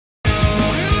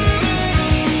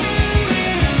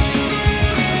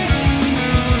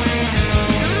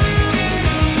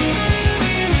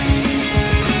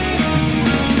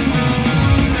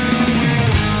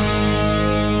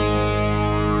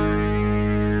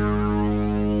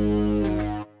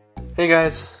Hey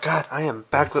guys, God, I am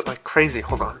backlit like crazy.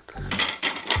 Hold on.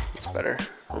 It's better,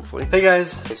 hopefully. Hey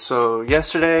guys, so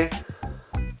yesterday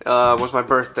was my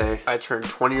birthday. I turned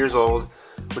 20 years old,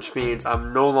 which means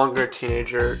I'm no longer a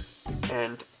teenager,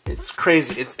 and it's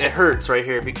crazy. It hurts right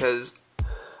here because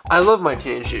I love my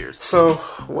teenage years. So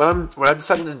what I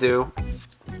decided to do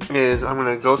is I'm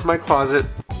gonna go to my closet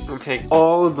and take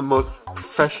all of the most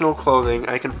professional clothing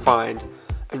I can find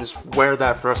and just wear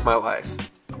that for the rest of my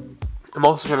life. I'm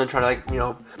also gonna try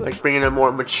to bring in a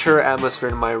more mature atmosphere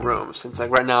in my room, since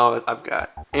right now I've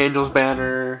got Angel's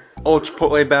banner, old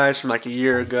Chipotle badge from a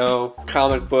year ago,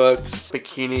 comic books,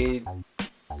 bikini,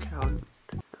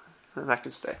 and that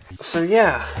can stay. So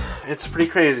yeah, it's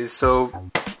pretty crazy. So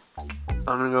I'm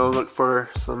gonna go look for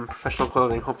some professional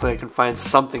clothing. Hopefully I can find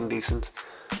something decent.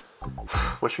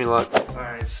 Wish me luck.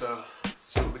 Alright, so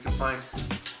we can find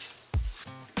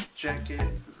jacket.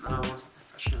 No, it's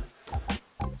professional.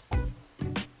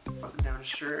 Button-down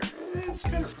shirt. It's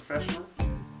kind of professional.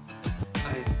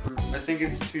 I think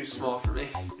it's too small for me.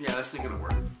 Yeah, this ain't gonna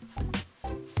work.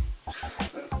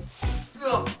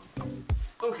 No.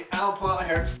 Okay, I'll pull out my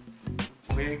hair.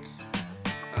 Wig.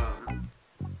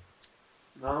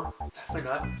 No, definitely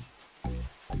not.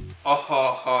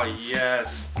 Oh,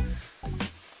 yes.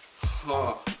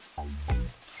 Oh,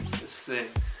 this thing.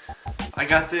 I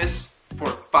got this for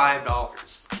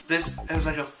 $5. It was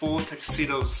like a full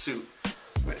tuxedo suit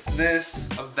with this,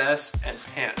 a vest, and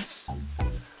pants.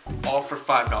 All for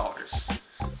 $5.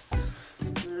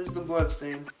 There's the blood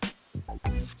stain.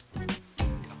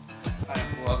 I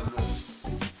am loving this.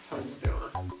 How are you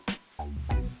doing?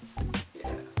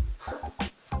 Yeah.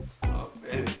 Oh,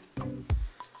 baby.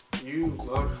 You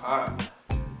look hot.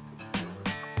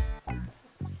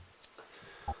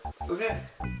 Okay.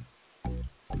 I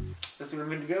think I'm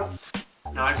good to go.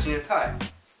 Now I just need a tie.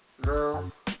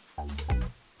 No,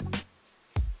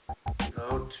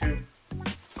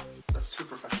 that's too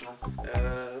professional.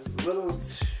 It's a little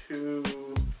too...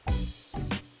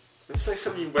 It's like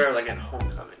something you wear at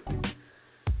homecoming.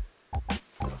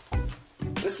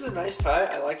 This is a nice tie,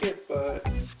 I like it, but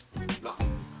no.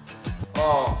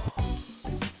 Oh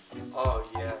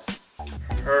yes,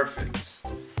 perfect.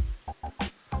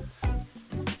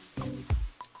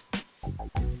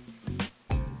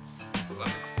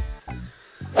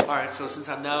 Alright, so since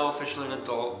I'm now officially an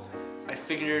adult, I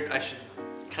figured I should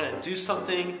kind of do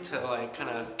something to kind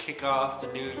of kick off the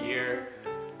new year,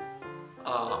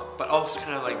 but also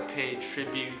kind of pay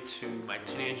tribute to my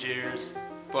teenage years.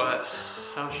 But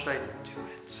how should I do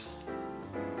it?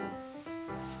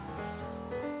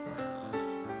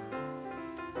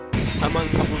 I'm on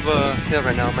top of a hill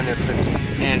right now in my neighborhood,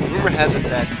 and rumor has it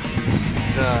that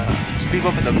the speed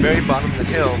bump at the very bottom of the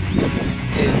hill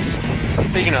is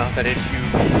big enough that if you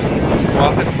go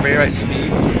off at the very right speed,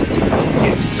 you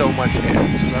get so much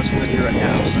air. So that's what I'm gonna do right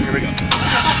now. So here we go.